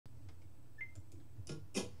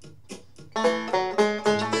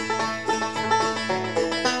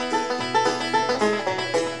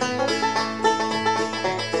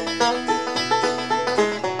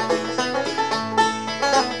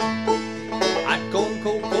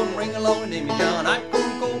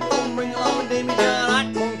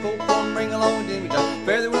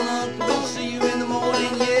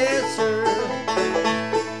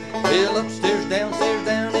Upstairs, downstairs,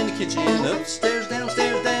 down in the kitchen. Upstairs,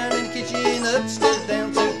 downstairs, down in the kitchen. Upstairs,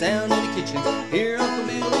 downstairs, down in the kitchen. Here Uncle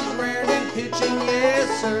Bill is raring and pitching,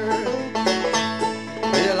 yes sir.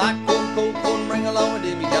 Well, I come, come, bring along a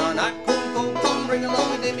demi-john. I come, bring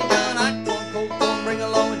along a demi-john. I come, bring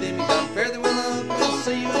along a demi-john. Fare thee well, Uncle Bill,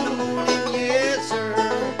 see you in the morning, yes sir.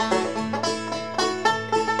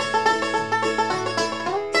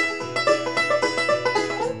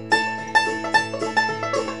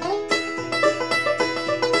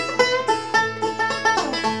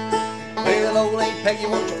 Old Aunt Peggy,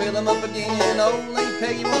 won't you fill 'em up again? Old Aunt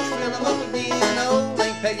Peggy, won't you fill 'em up again? Old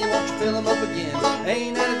Aunt Peggy, won't you fill 'em up again?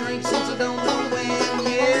 Ain't had a drink since I don't know when,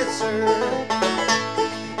 yes sir.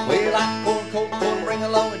 Well, hot corn, cold corn, bring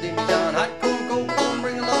along a demi-john. Hot corn, cold corn,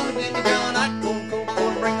 bring along a demi-john. Hot corn, cold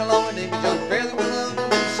corn, bring along a demi-john. Fare thee well, Uncle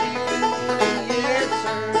Bill, see you in the morning, yes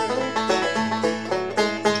sir.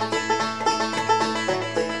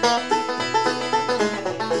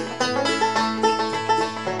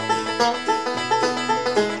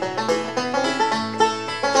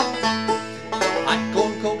 Hot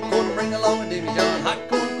corn, cold corn, bring along a demi-john. Hot